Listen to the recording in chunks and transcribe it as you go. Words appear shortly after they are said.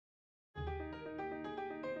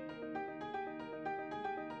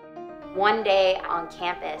One day on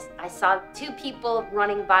campus, I saw two people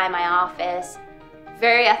running by my office,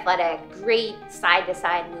 very athletic, great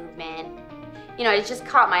side-to-side movement. You know, it just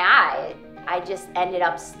caught my eye. I just ended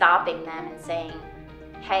up stopping them and saying,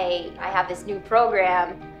 hey, I have this new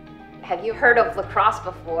program. Have you heard of lacrosse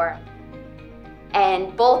before?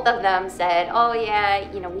 And both of them said, oh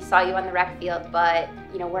yeah, you know, we saw you on the rec field, but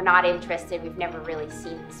you know, we're not interested. We've never really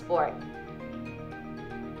seen the sport.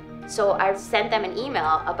 So I sent them an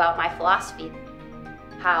email about my philosophy,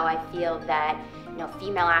 how I feel that, you know,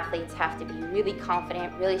 female athletes have to be really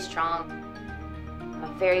confident, really strong. I'm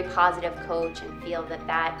a very positive coach and feel that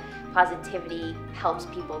that positivity helps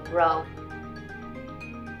people grow.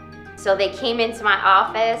 So they came into my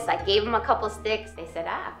office, I gave them a couple sticks. They said,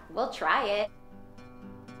 we'll try it.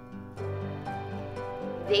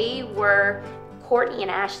 They were Courtney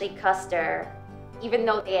and Ashley Custer. Even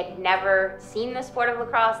though they had never seen the sport of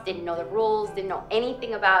lacrosse, didn't know the rules, didn't know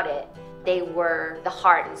anything about it, they were the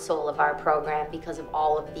heart and soul of our program because of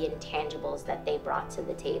all of the intangibles that they brought to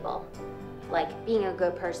the table. Like being a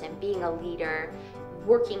good person, being a leader,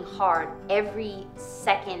 working hard every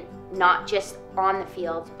second, not just on the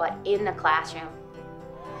field, but in the classroom.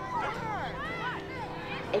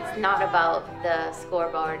 It's not about the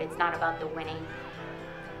scoreboard, it's not about the winning.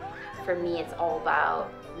 For me, it's all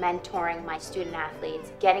about mentoring my student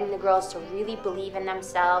athletes, getting the girls to really believe in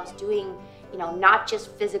themselves, doing, you know, not just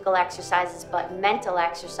physical exercises, but mental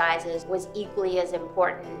exercises was equally as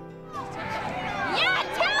important. Yeah,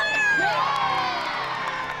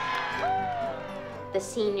 The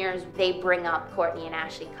seniors, they bring up Courtney and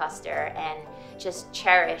Ashley Custer and just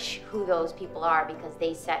cherish who those people are because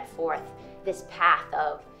they set forth this path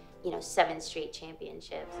of, you know, 7 straight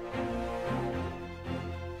championships.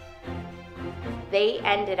 They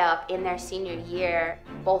ended up in their senior year,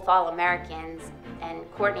 both All-Americans, and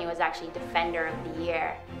Courtney was actually Defender of the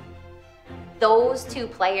Year. Those two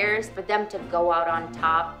players, for them to go out on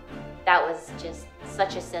top, that was just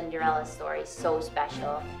such a Cinderella story, so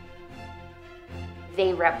special.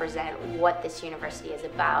 They represent what this university is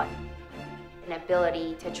about, an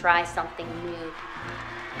ability to try something new,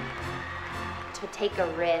 to take a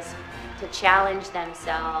risk, to challenge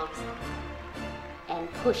themselves, and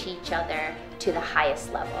push each other to the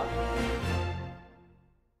highest level.